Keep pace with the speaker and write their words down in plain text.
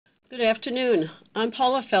Good afternoon. I'm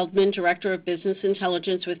Paula Feldman, Director of Business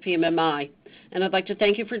Intelligence with PMMI, and I'd like to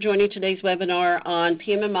thank you for joining today's webinar on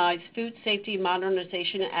PMMI's Food Safety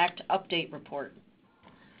Modernization Act Update Report.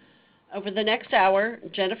 Over the next hour,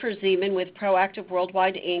 Jennifer Zeman with Proactive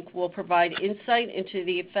Worldwide, Inc. will provide insight into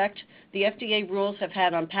the effect the FDA rules have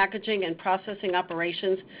had on packaging and processing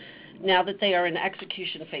operations now that they are in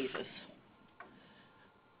execution phases.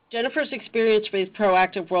 Jennifer's experience with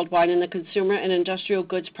Proactive Worldwide in the consumer and industrial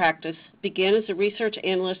goods practice began as a research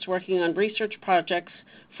analyst working on research projects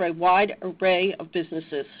for a wide array of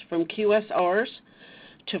businesses, from QSRs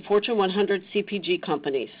to Fortune 100 CPG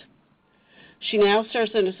companies. She now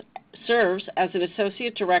serves as an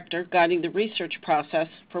associate director guiding the research process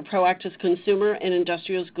for Proactive's consumer and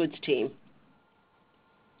industrial goods team.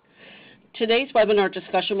 Today's webinar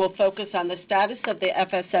discussion will focus on the status of the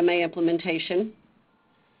FSMA implementation,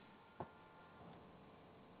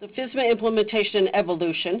 the FSMA implementation and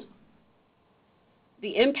evolution,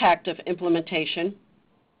 the impact of implementation,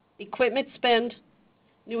 equipment spend,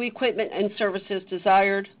 new equipment and services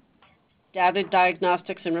desired, data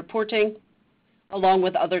diagnostics and reporting, along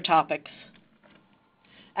with other topics.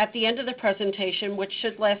 At the end of the presentation, which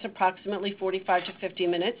should last approximately 45 to 50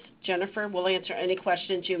 minutes, Jennifer will answer any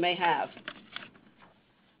questions you may have.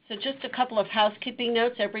 So just a couple of housekeeping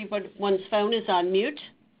notes. Everyone's phone is on mute.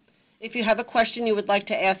 If you have a question you would like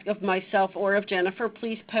to ask of myself or of Jennifer,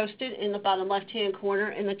 please post it in the bottom left-hand corner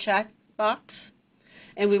in the chat box,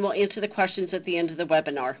 and we will answer the questions at the end of the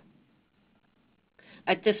webinar.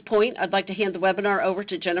 At this point, I'd like to hand the webinar over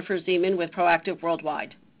to Jennifer Zeman with Proactive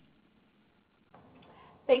Worldwide.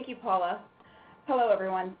 Thank you, Paula. Hello,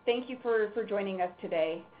 everyone. Thank you for joining us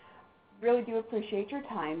today. Really do appreciate your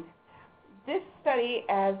time. This study,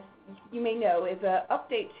 as you may know, is an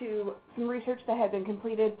update to some research that had been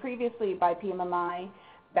completed previously by PMMI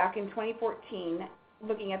back in 2014,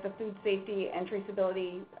 looking at the food safety and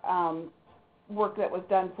traceability work that was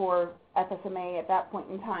done for FSMA at that point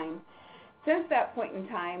in time. Since that point in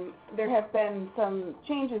time, there have been some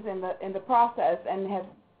changes in the process and have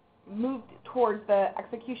moved towards the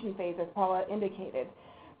execution phase, as Paula indicated.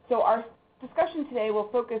 So our discussion today will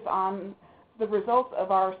focus on the results of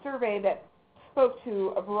our survey that spoke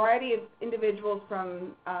to a variety of individuals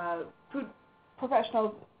from food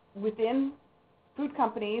professionals within food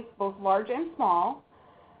companies, both large and small,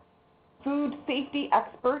 food safety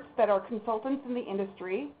experts that are consultants in the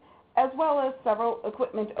industry, as well as several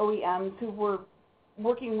equipment OEMs who were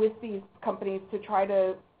working with these companies to try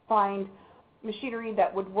to find machinery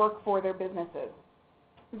that would work for their businesses.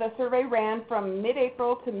 The survey ran from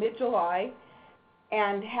mid-April to mid-July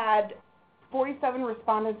and had 47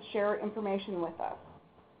 respondents share information with us.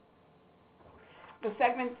 The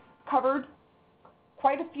segments covered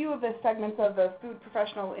quite a few of the segments of the food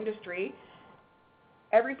professional industry,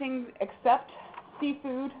 everything except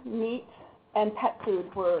seafood, meat, and pet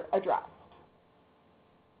food were addressed.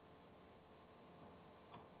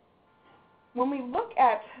 When we look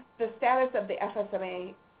at the status of the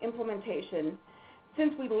FSMA implementation,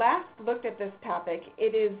 since we last looked at this topic,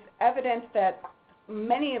 it is evident that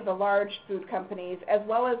many of the large food companies, as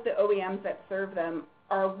well as the OEMs that serve them,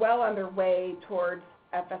 are well on their way towards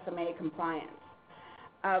FSMA compliance.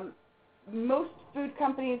 Most food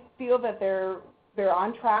companies feel that they're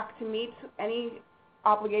on track to meet any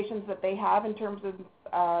obligations that they have in terms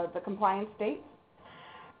of the compliance dates.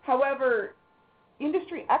 However,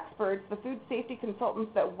 industry experts, the food safety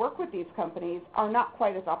consultants that work with these companies, are not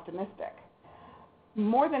quite as optimistic.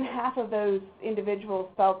 More than half of those individuals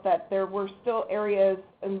felt that there were still areas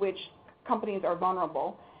in which companies are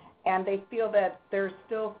vulnerable, and they feel that there's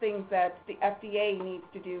still things that the FDA needs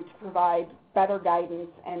to do to provide better guidance,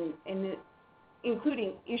 and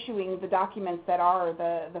including issuing the documents that are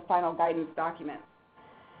the final guidance documents.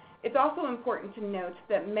 It's also important to note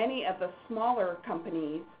that many of the smaller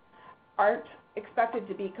companies aren't expected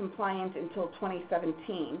to be compliant until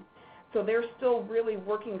 2017. So they're still really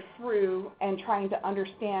working through and trying to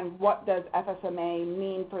understand what does FSMA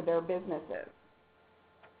mean for their businesses.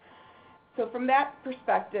 So from that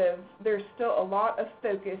perspective, there's still a lot of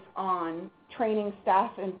focus on training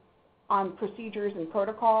staff on procedures and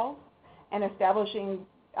protocols and establishing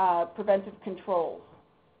preventive controls.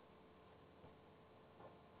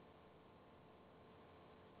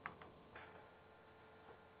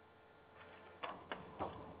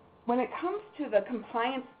 When it comes to the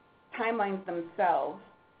compliance timelines themselves,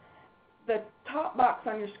 the top box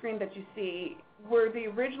on your screen that you see were the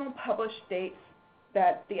original published dates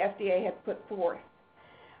that the FDA had put forth.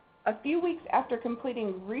 A few weeks after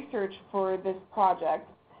completing research for this project,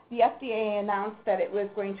 the FDA announced that it was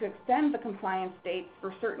going to extend the compliance dates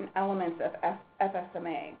for certain elements of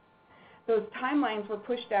FSMA. those timelines were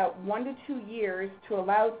pushed out 1 to 2 years to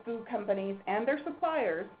allow food companies and their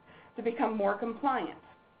suppliers to become more compliant.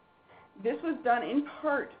 This was done in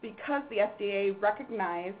part because the FDA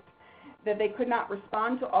recognized that they could not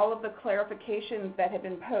respond to all of the clarifications that had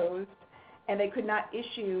been posed, and they could not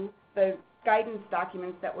issue the guidance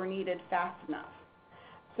documents that were needed fast enough.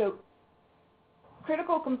 So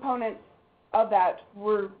critical components of that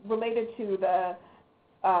were related to the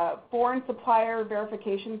foreign supplier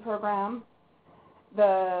verification program,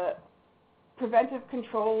 the preventive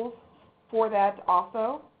controls for that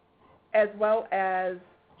also, as well as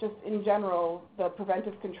just in general the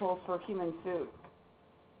preventive controls for human food.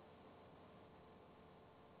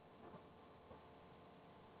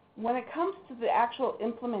 When it comes to the actual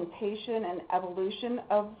implementation and evolution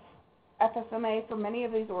of FSMA for many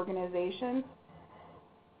of these organizations,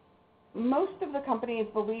 most of the companies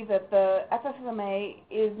believe that the FSMA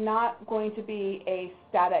is not going to be a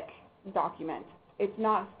static document. It's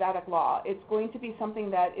not static law. It's going to be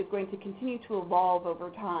something that is going to continue to evolve over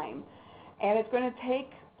time. And it's going to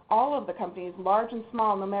take all of the companies, large and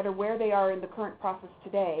small, no matter where they are in the current process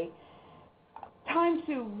today, time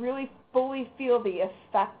to really fully feel the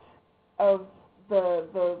effect of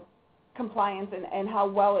the compliance and how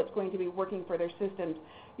well it's going to be working for their systems.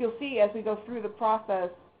 You'll see as we go through the process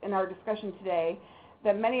in our discussion today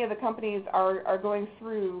that many of the companies are going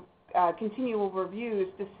through continual reviews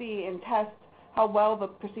to see and test how well the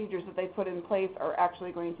procedures that they put in place are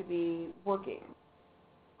actually going to be working.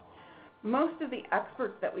 Most of the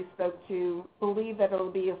experts that we spoke to believe that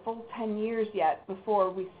it'll be a full 10 years yet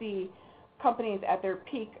before we see companies at their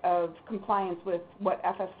peak of compliance with what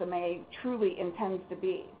FSMA truly intends to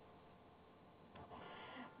be.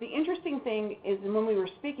 The interesting thing is when we were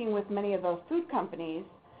speaking with many of those food companies,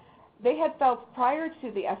 they had felt prior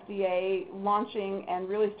to the FDA launching and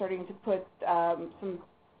really starting to put some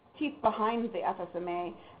teeth behind the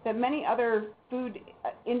FSMA that many other food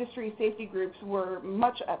industry safety groups were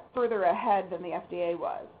much further ahead than the FDA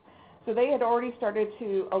was. So they had already started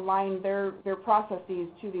to align their processes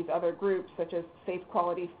to these other groups, such as Safe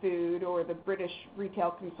Quality Food or the British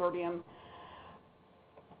Retail Consortium.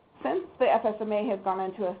 Since the FSMA has gone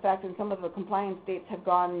into effect and some of the compliance dates have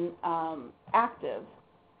gone active,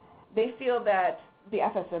 they feel that the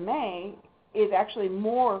FSMA is actually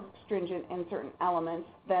more stringent in certain elements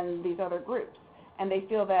than these other groups. And they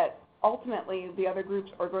feel that ultimately the other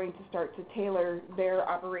groups are going to start to tailor their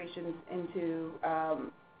operations into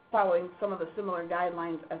following some of the similar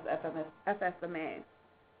guidelines as FSMA.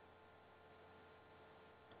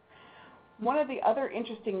 One of the other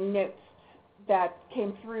interesting notes that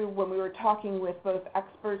came through when we were talking with both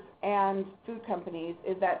experts and food companies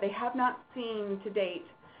is that they have not seen to date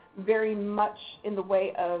very much in the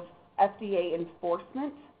way of FDA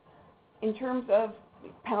enforcement in terms of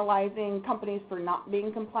penalizing companies for not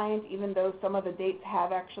being compliant, even though some of the dates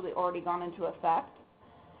have actually already gone into effect.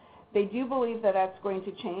 They do believe that that's going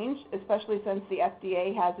to change, especially since the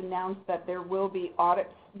FDA has announced that there will be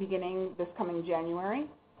audits beginning this coming January.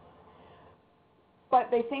 But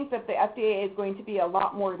they think that the FDA is going to be a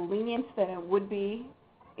lot more lenient than it would be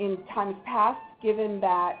in times past, given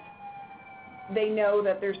that they know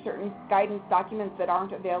that there's certain guidance documents that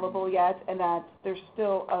aren't available yet and that there's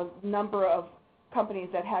still a number of companies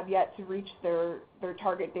that have yet to reach their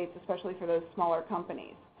target dates, especially for those smaller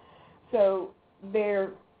companies. So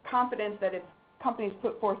they're confident that if companies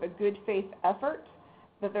put forth a good faith effort,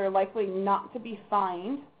 that they're likely not to be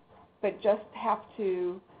fined, but just have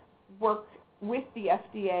to work with the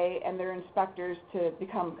FDA and their inspectors to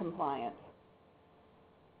become compliant.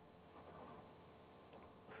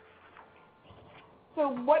 So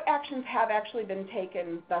what actions have actually been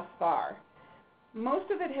taken thus far? Most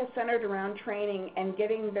of it has centered around training and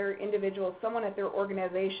getting their individual, someone at their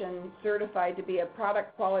organization, certified to be a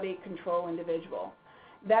product quality control individual.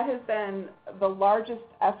 That has been the largest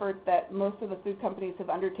effort that most of the food companies have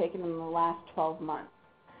undertaken in the last 12 months.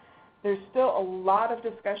 There's still a lot of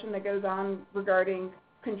discussion that goes on regarding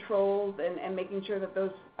controls and making sure that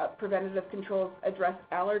those preventative controls address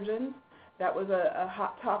allergens. That was a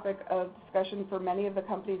hot topic of discussion for many of the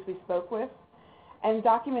companies we spoke with. And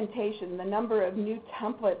documentation, the number of new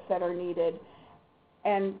templates that are needed,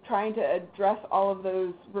 and trying to address all of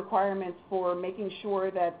those requirements for making sure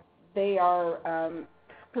that they are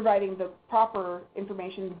providing the proper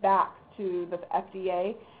information back to the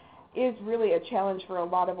FDA is really a challenge for a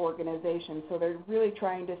lot of organizations. So they're really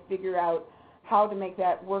trying to figure out how to make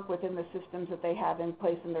that work within the systems that they have in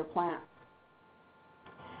place in their plants.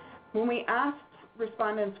 When we asked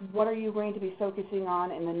respondents, what are you going to be focusing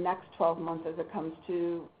on in the next 12 months as it comes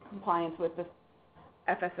to compliance with the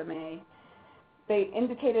FSMA, they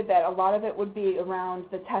indicated that a lot of it would be around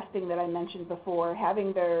the testing that I mentioned before,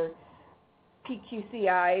 having their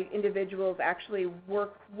PQCI individuals actually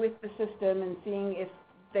work with the system and seeing if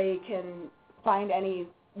they can find any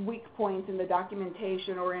weak points in the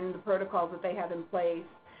documentation or in the protocols that they have in place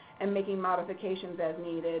and making modifications as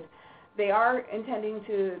needed. They are intending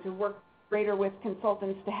to work greater with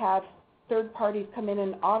consultants to have third parties come in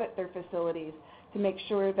and audit their facilities to make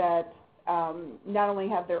sure that not only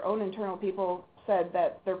have their own internal people said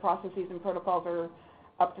that their processes and protocols are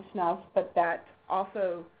up to snuff, but that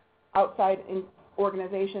also outside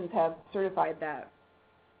organizations have certified that.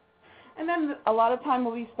 And then a lot of time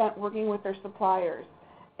will be spent working with their suppliers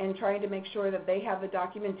and trying to make sure that they have the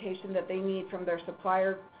documentation that they need from their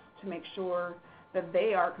supplier to make sure that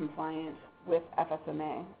they are compliant with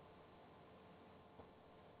FSMA.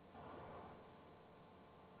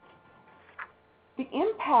 The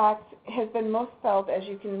impact has been most felt, as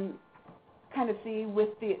you can kind of see with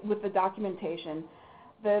the documentation.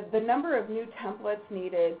 The number of new templates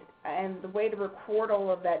needed and the way to record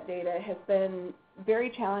all of that data has been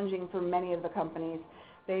very challenging for many of the companies.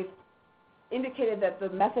 They've indicated that the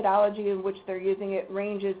methodology in which they're using it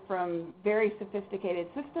ranges from very sophisticated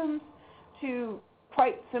systems to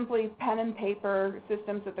quite simply pen and paper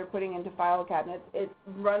systems that they're putting into file cabinets. It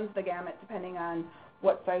runs the gamut depending on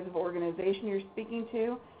what size of organization you're speaking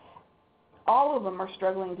to. All of them are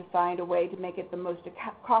struggling to find a way to make it the most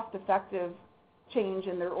cost-effective change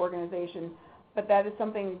in their organization, but that is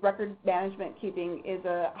something record management keeping is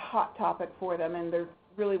a hot topic for them, and they're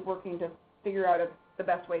really working to figure out the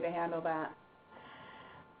best way to handle that.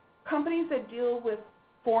 Companies that deal with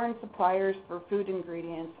foreign suppliers for food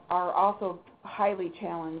ingredients are also highly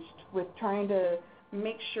challenged with trying to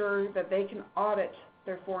make sure that they can audit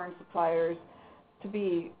their foreign suppliers to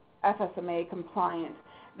be FSMA compliant.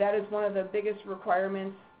 That is one of the biggest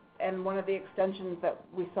requirements and one of the extensions that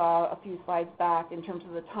we saw a few slides back in terms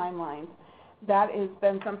of the timelines. That has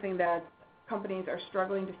been something that companies are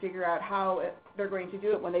struggling to figure out how they're going to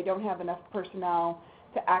do it when they don't have enough personnel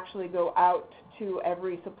to actually go out to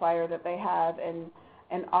every supplier that they have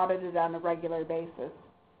and audit it on a regular basis.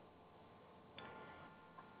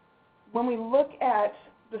 When we look at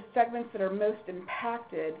the segments that are most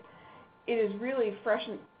impacted, it is really fresh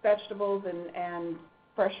vegetables and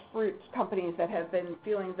fresh fruits companies that have been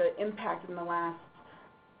feeling the impact in the last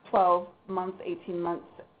 12 months, 18 months,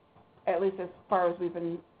 at least as far as we've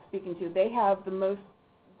been speaking to. They have the most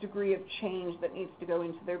degree of change that needs to go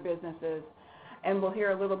into their businesses. And we'll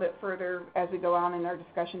hear a little bit further as we go on in our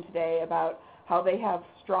discussion today about how they have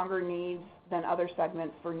stronger needs than other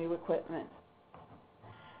segments for new equipment.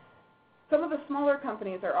 Some of the smaller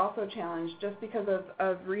companies are also challenged just because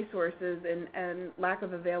of resources and lack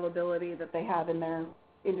of availability that they have in their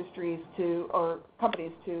industries or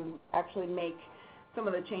companies to actually make some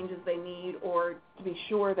of the changes they need, or to be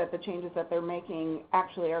sure that the changes that they're making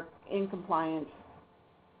actually are in compliance.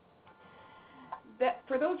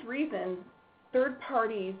 For those reasons, third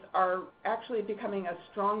parties are actually becoming a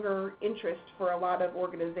stronger interest for a lot of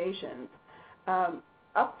organizations.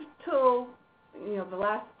 Up till the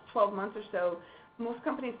last 12 months or so, most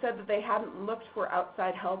companies said that they hadn't looked for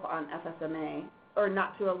outside help on FSMA, or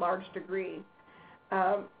not to a large degree.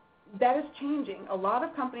 That is changing. A lot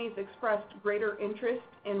of companies expressed greater interest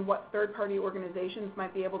in what third-party organizations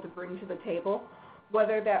might be able to bring to the table,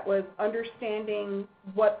 whether that was understanding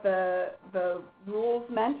what the rules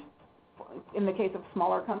meant in the case of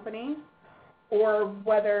smaller companies, or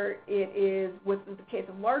whether it is, with the case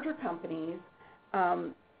of larger companies,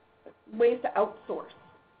 ways to outsource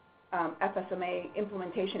FSMA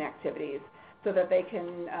implementation activities so that they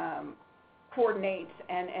can coordinate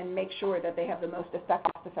and make sure that they have the most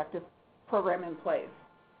effective program in place.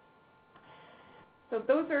 So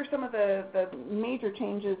those are some of the major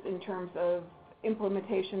changes in terms of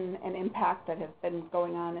implementation and impact that have been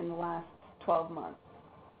going on in the last 12 months.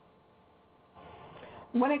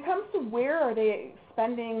 When it comes to where are they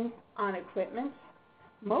spending on equipment,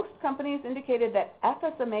 most companies indicated that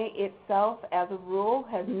FSMA itself as a rule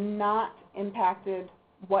has not impacted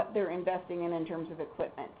what they're investing in terms of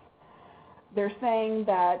equipment. They're saying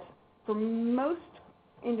that for most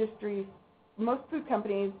industries, most food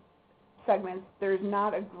companies segments, there's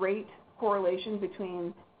not a great correlation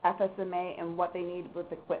between FSMA and what they need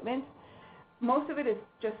with equipment. Most of it is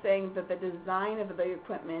just saying that the design of the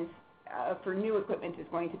equipment for new equipment is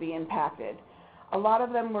going to be impacted. A lot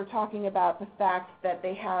of them were talking about the fact that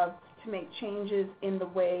they have to make changes in the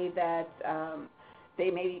way that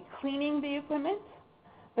they may be cleaning the equipment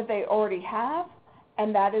that they already have,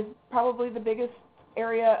 and that is probably the biggest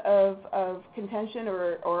area of contention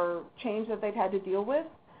or change that they've had to deal with.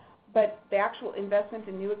 but the actual investment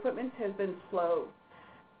in new equipment has been slow.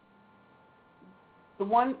 The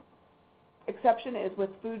one exception is with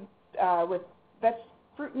fruit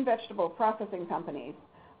and vegetable processing companies.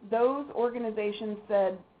 Those organizations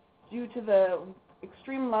said due to the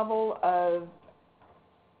extreme level of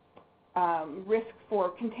risk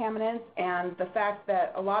for contaminants and the fact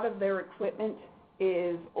that a lot of their equipment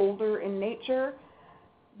is older in nature,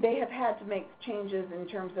 they have had to make changes in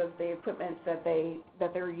terms of the equipment that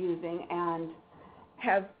they're using, and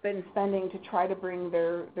have been spending to try to bring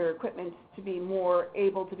their equipment to be more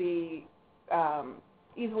able to be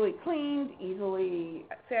easily cleaned, easily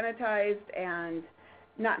sanitized, and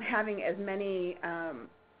not having as many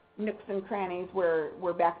nooks and crannies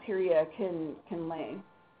where bacteria can lay.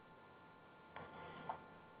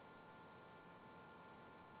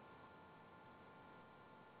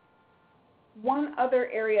 One other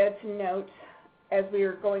area to note as we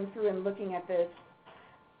are going through and looking at this,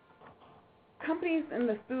 companies in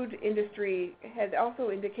the food industry had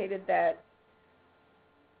also indicated that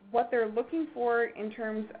what they're looking for in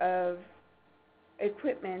terms of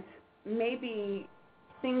equipment may be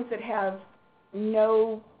things that have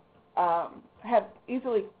have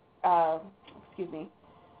easily, are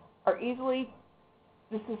easily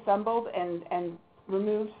disassembled and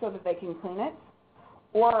removed so that they can clean it,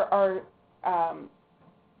 or are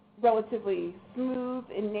relatively smooth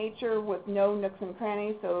in nature with no nooks and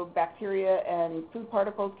crannies, so bacteria and food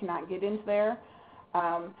particles cannot get into there.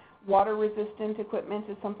 Water-resistant equipment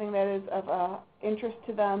is something that is of interest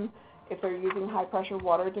to them if they're using high-pressure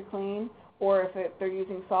water to clean, or if they're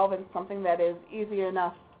using solvents, something that is easy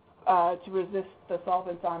enough to resist the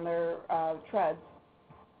solvents on their treads.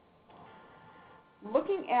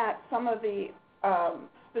 Looking at some of the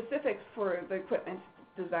specifics for the equipment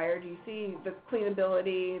desired, you see the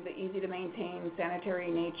cleanability, the easy to maintain,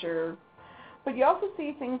 sanitary nature, but you also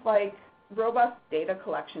see things like robust data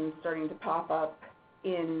collection starting to pop up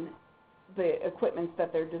in the equipment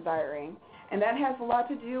that they're desiring. And that has a lot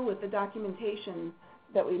to do with the documentation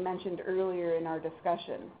that we mentioned earlier in our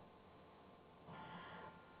discussion.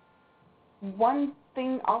 One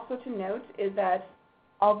thing also to note is that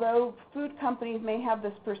although food companies may have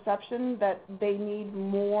this perception that they need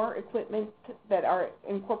more equipment that are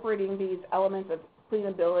incorporating these elements of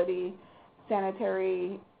cleanability,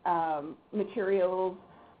 sanitary materials,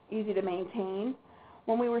 easy to maintain,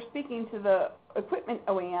 when we were speaking to the equipment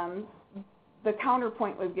OEMs, the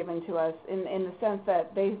counterpoint was given to us in the sense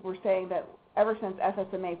that they were saying that ever since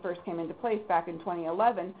FSMA first came into place back in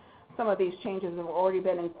 2011, some of these changes have already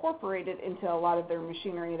been incorporated into a lot of their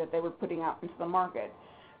machinery that they were putting out into the market.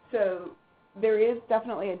 So there is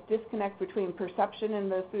definitely a disconnect between perception in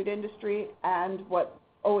the food industry and what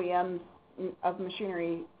OEMs of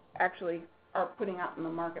machinery actually are putting out in the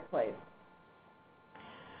marketplace.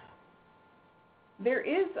 There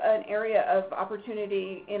is an area of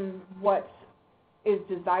opportunity in what is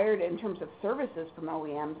desired in terms of services from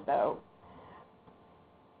OEMs, though.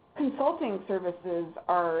 Consulting services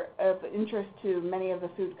are of interest to many of the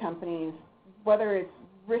food companies, whether it's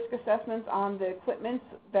risk assessments on the equipment,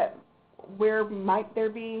 that where might there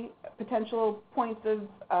be potential points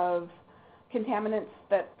of contaminants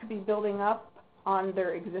that could be building up on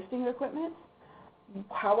their existing equipment.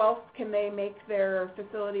 How else can they make their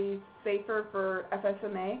facilities safer for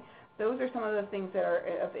FSMA? Those are some of the things that are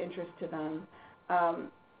of interest to them.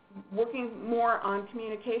 Working more on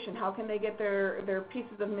communication. How can they get their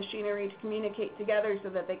pieces of machinery to communicate together so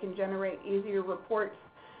that they can generate easier reports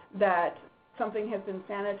that something has been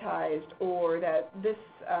sanitized, or that this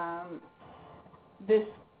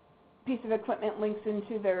piece of equipment links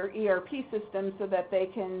into their ERP system so that they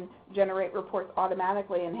can generate reports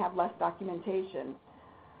automatically and have less documentation.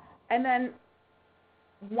 And then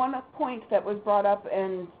one point that was brought up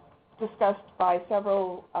and discussed by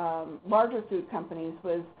several larger food companies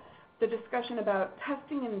was the discussion about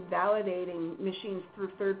testing and validating machines through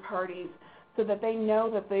third parties so that they know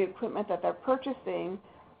that the equipment that they're purchasing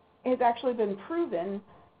has actually been proven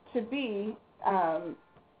to be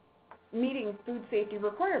meeting food safety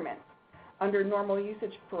requirements under normal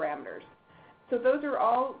usage parameters. So those are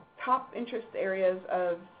all top interest areas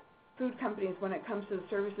of food companies when it comes to the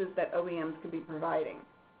services that OEMs could be providing.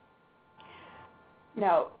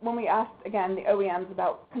 Now, when we asked, again, the OEMs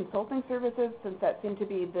about consulting services, since that seemed to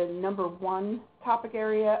be the #1 topic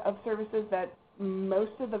area of services that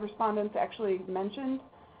most of the respondents actually mentioned,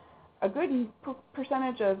 a good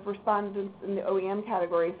percentage of respondents in the OEM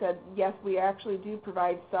category said, yes, we actually do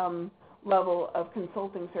provide some level of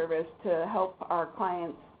consulting service to help our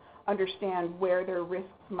clients understand where their risks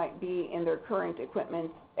might be in their current equipment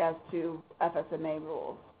as to FSMA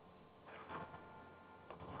rules.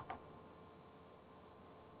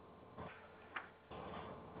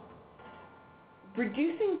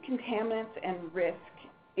 Reducing contaminants and risk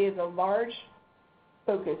is a large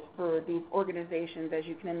focus for these organizations, as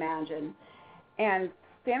you can imagine, and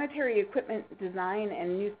sanitary equipment design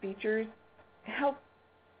and new features help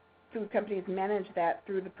food companies manage that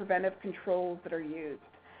through the preventive controls that are used.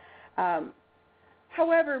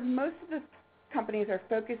 However, most of the companies are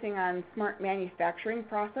focusing on smart manufacturing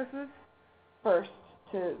processes first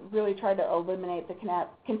to really try to eliminate the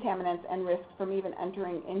contaminants and risks from even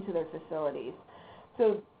entering into their facilities.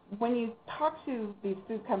 So when you talk to these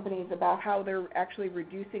food companies about how they're actually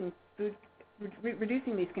reducing these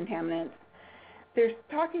contaminants, they're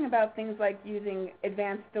talking about things like using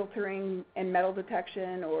advanced filtering and metal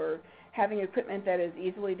detection, or having equipment that is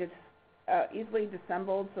easily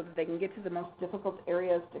disassembled so that they can get to the most difficult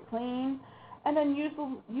areas to clean, and then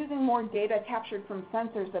using more data captured from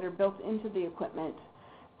sensors that are built into the equipment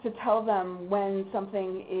to tell them when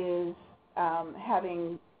something is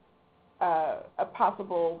having a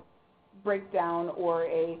possible breakdown or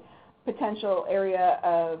a potential area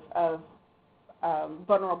of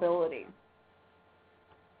vulnerability.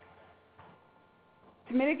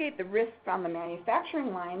 To mitigate the risks on the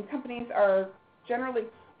manufacturing line, companies are generally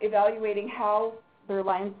evaluating how their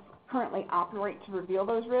lines currently operate to reveal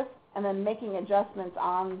those risks, and then making adjustments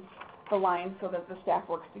on the line so that the staff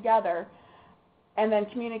works together, and then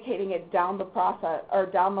communicating it down the process or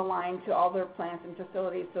down the line to all their plants and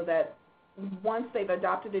facilities, so that once they've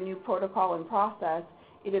adopted a new protocol and process,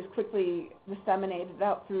 it is quickly disseminated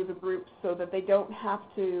out through the groups so that they don't have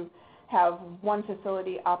to have one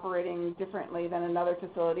facility operating differently than another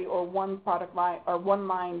facility, or one product line or one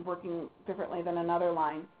line working differently than another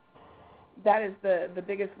line. That is the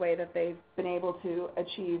biggest way that they've been able to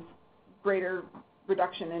achieve greater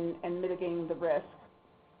reduction in mitigating the risk.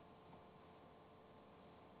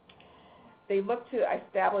 They look to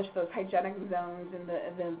establish those hygienic zones in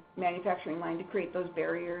the manufacturing line to create those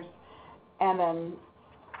barriers, and then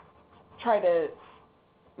try to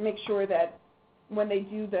make sure that when they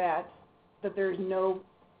do that, that there's no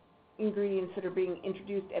ingredients that are being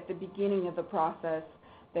introduced at the beginning of the process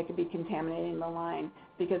that could be contaminating the line,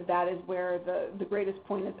 because that is where the greatest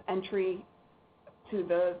point of entry to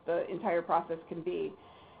the entire process can be.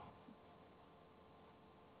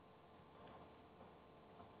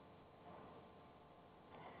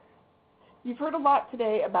 You've heard a lot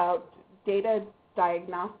today about data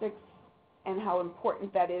diagnostics and how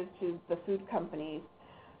important that is to the food companies.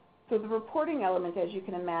 So the reporting element, as you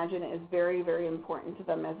can imagine, is very, very important to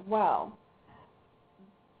them as well.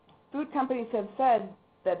 Food companies have said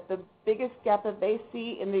that the biggest gap that they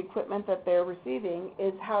see in the equipment that they're receiving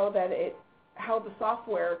is how the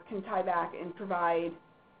software can tie back and provide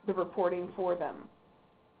the reporting for them.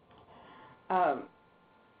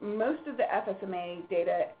 Most of the FSMA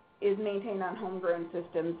data is maintained on homegrown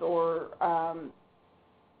systems or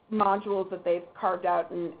modules that they've carved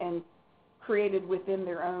out and created within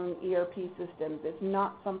their own ERP systems. It's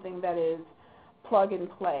not something that is plug and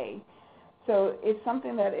play. So it's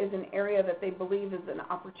something that is an area that they believe is an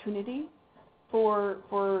opportunity for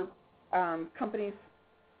companies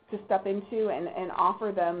to step into and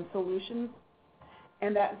offer them solutions.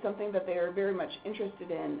 And that's something that they are very much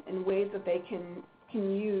interested in ways that they can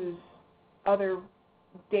use other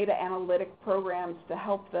data analytic programs to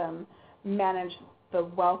help them manage the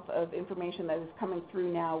wealth of information that is coming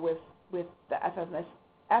through now with the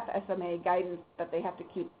FSMA guidance that they have to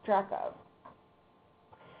keep track of.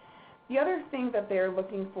 The other thing that they're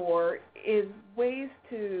looking for is ways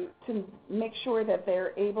to make sure that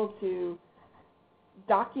they're able to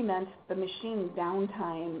document the machine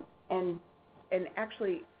downtime and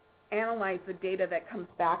actually analyze the data that comes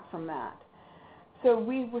back from that. So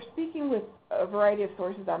we were speaking with a variety of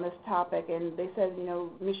sources on this topic, and they said,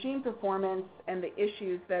 machine performance and the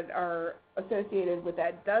issues that are associated with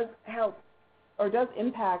that does help or does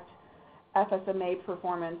impact FSMA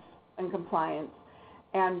performance and compliance.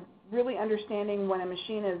 And really understanding when a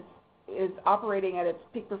machine is operating at its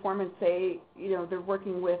peak performance, say, they're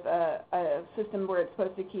working with a system where it's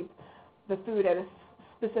supposed to keep the food at a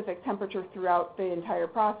specific temperature throughout the entire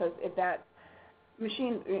process. If that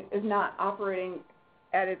machine is not operating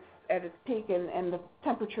at its peak and the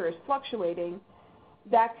temperature is fluctuating,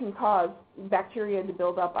 that can cause bacteria to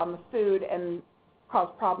build up on the food and cause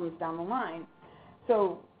problems down the line.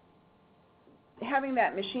 So having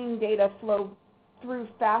that machine data flow through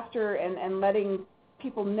faster and letting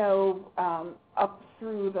people know up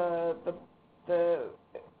through the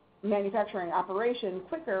manufacturing operation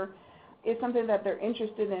quicker is something that they're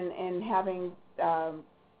interested in having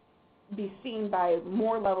be seen by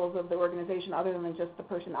more levels of the organization other than just the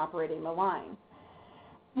person operating the line.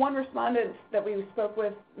 One respondent that we spoke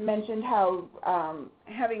with mentioned how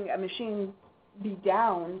having a machine be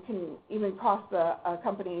down can even cost a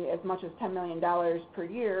company as much as $10 million per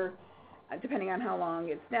year, depending on how long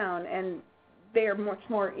it's down, and they are much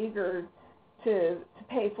more eager to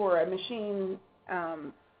pay for a machine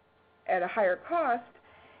at a higher cost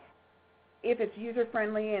if it's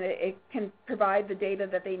user-friendly and it can provide the data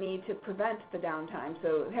that they need to prevent the downtime.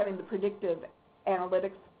 So having the predictive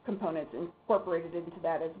analytics components incorporated into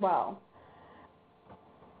that as well.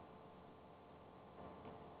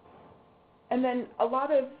 And then a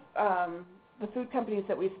lot of the food companies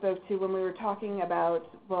that we spoke to when we were talking about,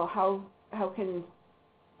 well, how can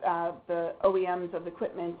the OEMs of the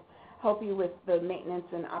equipment help you with the maintenance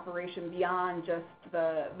and operation beyond just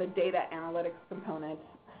the data analytics component.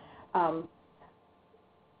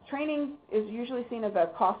 Training is usually seen as a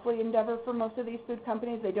costly endeavor for most of these food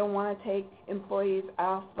companies. They don't want to take employees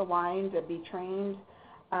off the line to be trained,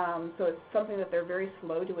 so it's something that they're very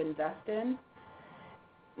slow to invest in.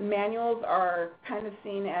 Manuals are kind of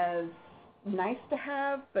seen as nice to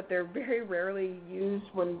have, but they're very rarely used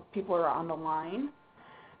when people are on the line.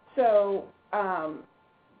 So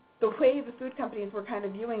the way the food companies were kind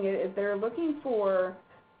of viewing it is they're looking for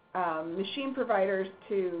machine providers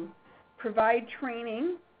to provide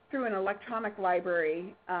training through an electronic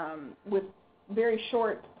library with very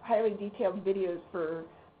short, highly detailed videos for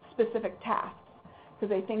specific tasks,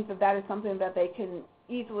 because they think that that is something that they can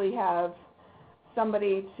easily have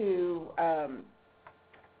somebody to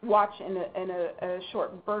watch in a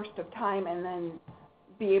short burst of time and then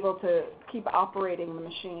be able to keep operating the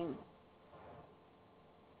machine.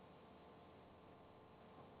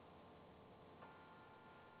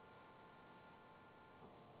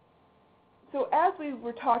 So as we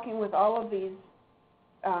were talking with all of these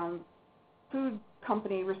food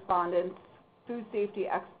company respondents, food safety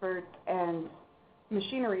experts, and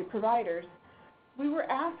machinery providers, we were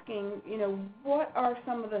asking, what are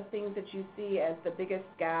some of the things that you see as the biggest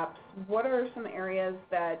gaps? What are some areas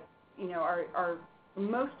that, are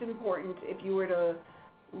most important if you were to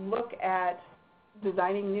look at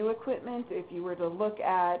designing new equipment, if you were to look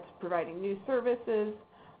at providing new services?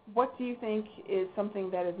 What do you think is something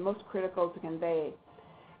that is most critical to convey?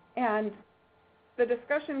 And the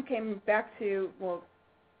discussion came back to, well,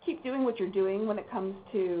 keep doing what you're doing when it comes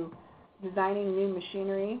to designing new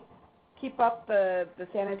machinery. Keep up the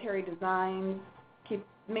sanitary designs. Keep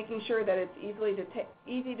making sure that it's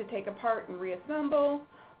easy to take apart and reassemble.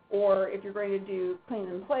 Or if you're going to do clean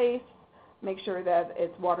in place, make sure that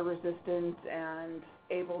it's water resistant and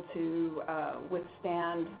able to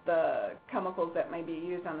withstand the chemicals that may be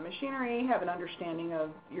used on the machinery. Have an understanding of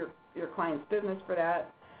your client's business for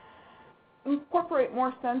that. Incorporate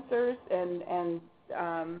more sensors and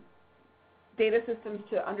data systems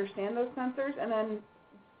to understand those sensors, and then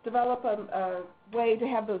develop a way to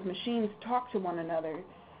have those machines talk to one another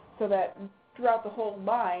so that throughout the whole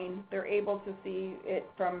line they're able to see it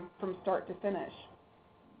from start to finish.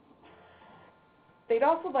 They'd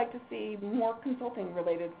also like to see more consulting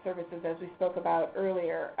related services, as we spoke about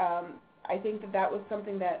earlier. I think that was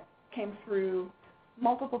something that came through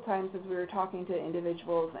multiple times as we were talking to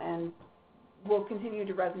individuals, and will continue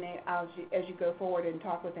to resonate as you go forward and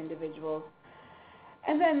talk with individuals.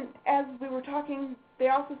 And then as we were talking, they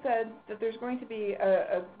also said that there's going to be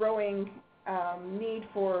a growing need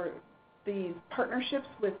for these partnerships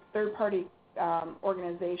with third-party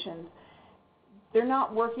organizations. They're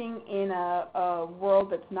not working in a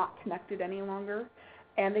world that's not connected any longer,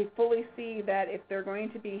 and they fully see that if they're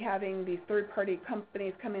going to be having these third-party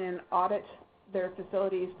companies come in and audit their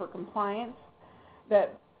facilities for compliance,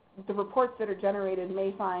 that the reports that are generated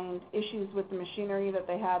may find issues with the machinery that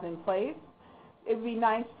they have in place. It would be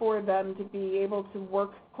nice for them to be able to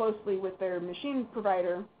work closely with their machine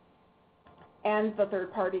provider and the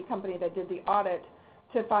third-party company that did the audit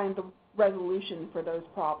to find the resolution for those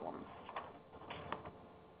problems.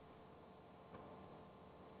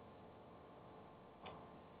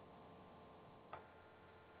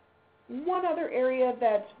 One other area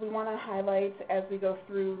that we want to highlight as we go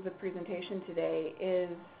through the presentation today is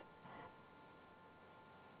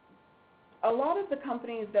a lot of the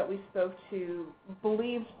companies that we spoke to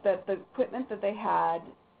believed that the equipment that they had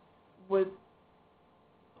was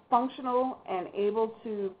functional and able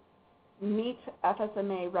to meet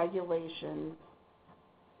FSMA regulations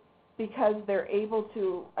because they're able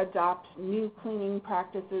to adopt new cleaning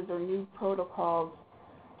practices or new protocols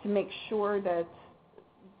to make sure that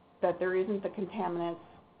there isn't the contaminants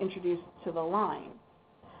introduced to the line.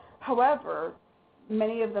 However,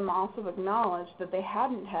 many of them also acknowledged that they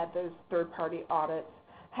hadn't had those third-party audits,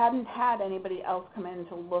 hadn't had anybody else come in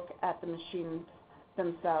to look at the machines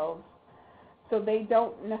themselves, so they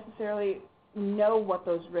don't necessarily know what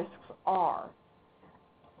those risks are.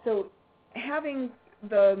 So having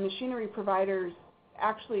the machinery providers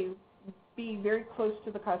actually be very close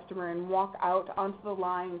to the customer and walk out onto the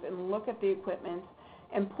lines and look at the equipment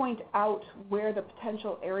and point out where the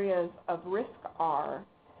potential areas of risk are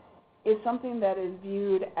is something that is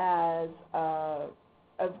viewed as of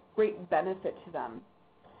great benefit to them.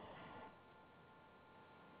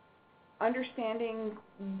 Understanding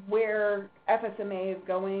where FSMA is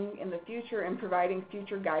going in the future and providing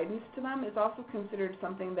future guidance to them is also considered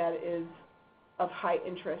something that is of high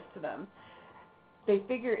interest to them. They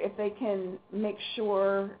figure if they can make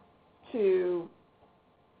sure to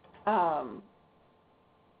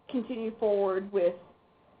continue forward with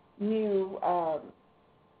new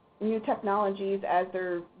technologies as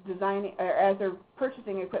they're designing or as they're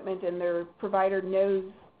purchasing equipment and their provider knows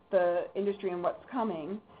the industry and what's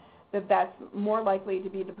coming, that's more likely to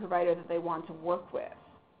be the provider that they want to work with.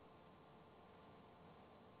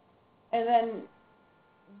 And then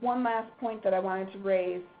one last point that I wanted to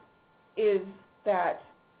raise is that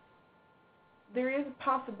there is a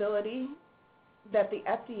possibility that the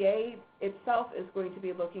FDA itself is going to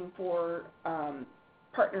be looking for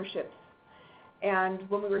partnerships. And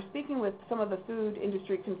when we were speaking with some of the food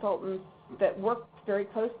industry consultants that work very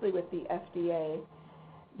closely with the FDA,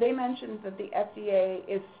 they mentioned that the FDA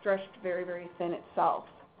is stretched very, very thin itself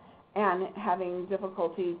and having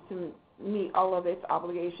difficulty to meet all of its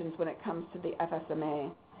obligations when it comes to the FSMA.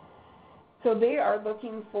 So they are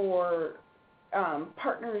looking for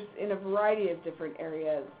partners in a variety of different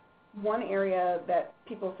areas. One area that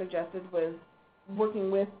people suggested was working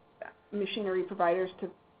with machinery providers to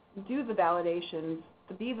do the validations,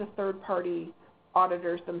 to be the third-party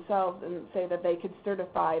auditors themselves and say that they could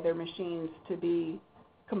certify their machines to be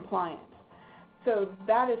compliant. So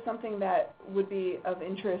that is something that would be of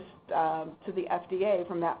interest to the FDA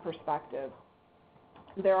from that perspective.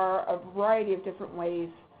 There are a variety of different ways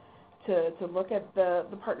to look at the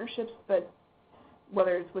partnerships, but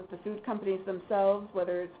whether it's with the food companies themselves,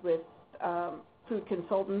 whether it's with food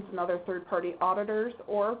consultants and other third-party auditors,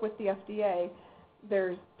 or with the FDA,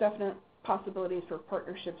 there's definite possibilities for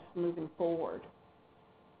partnerships moving forward.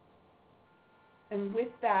 And with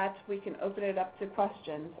that, we can open it up to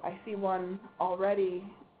questions. I see one already.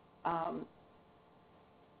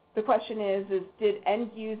 The question is did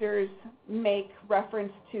end users make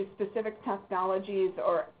reference to specific technologies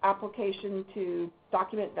or application to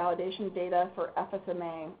document validation data for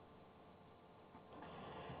FSMA?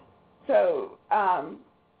 So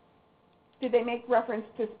did they make reference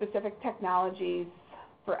to specific technologies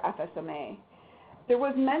for FSMA? There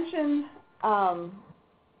was mention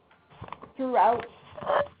throughout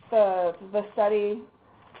the study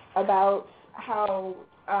about how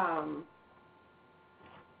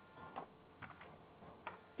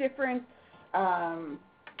different, I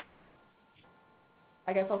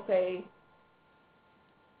guess I'll say,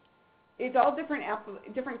 it's all different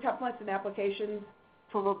templates and applications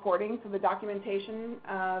for reporting. So the documentation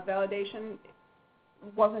validation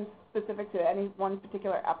wasn't specific to any one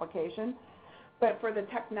particular application. But for the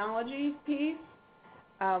technology piece,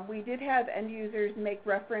 we did have end users make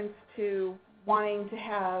reference to wanting to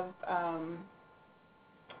have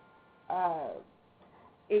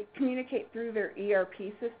it communicate through their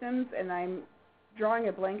ERP systems, and I'm drawing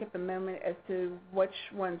a blank at the moment as to which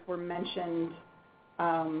ones were mentioned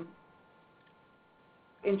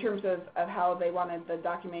in terms of how they wanted the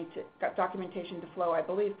documentation to flow. I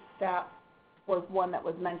believe SAP was one that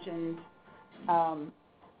was mentioned,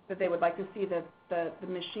 that they would like to see that the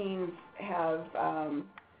machines have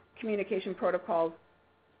communication protocols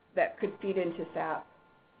that could feed into SAP.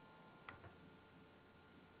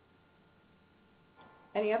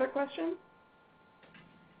 Any other questions?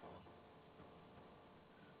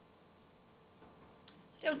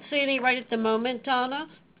 Don't see any right at the moment, Donna.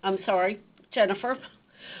 I'm sorry, Jennifer.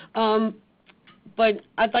 But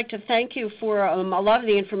I'd like to thank you for a lot of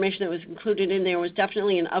the information that was included in there was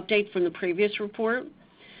definitely an update from the previous report,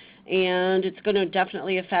 and it's going to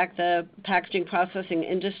definitely affect the packaging processing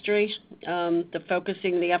industry. The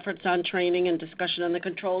focusing the efforts on training and discussion on the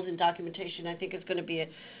controls and documentation, I think, is going to be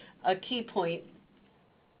a key point,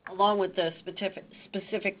 along with the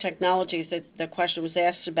specific technologies that the question was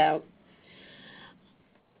asked about.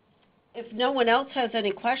 If no one else has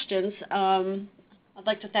any questions, I'd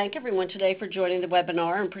like to thank everyone today for joining the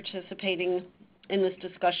webinar and participating in this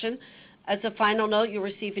discussion. As a final note, you'll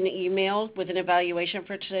receive an email with an evaluation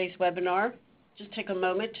for today's webinar. Just take a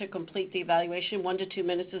moment to complete the evaluation. 1 to 2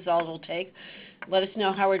 minutes is all it'll take. Let us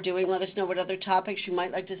know how we're doing. Let us know what other topics you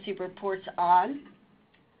might like to see reports on.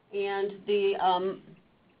 And the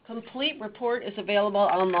complete report is available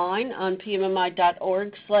online on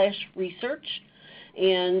pmmi.org/research,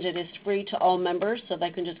 and it is free to all members, so they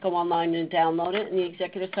can just go online and download it. And the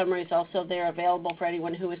executive summary is also there available for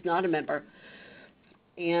anyone who is not a member.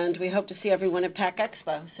 And we hope to see everyone at PAC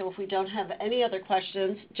Expo. So if we don't have any other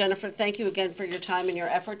questions, Jennifer, thank you again for your time and your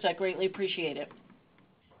efforts. I greatly appreciate it.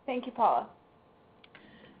 Thank you, Paula.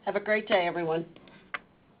 Have a great day, everyone.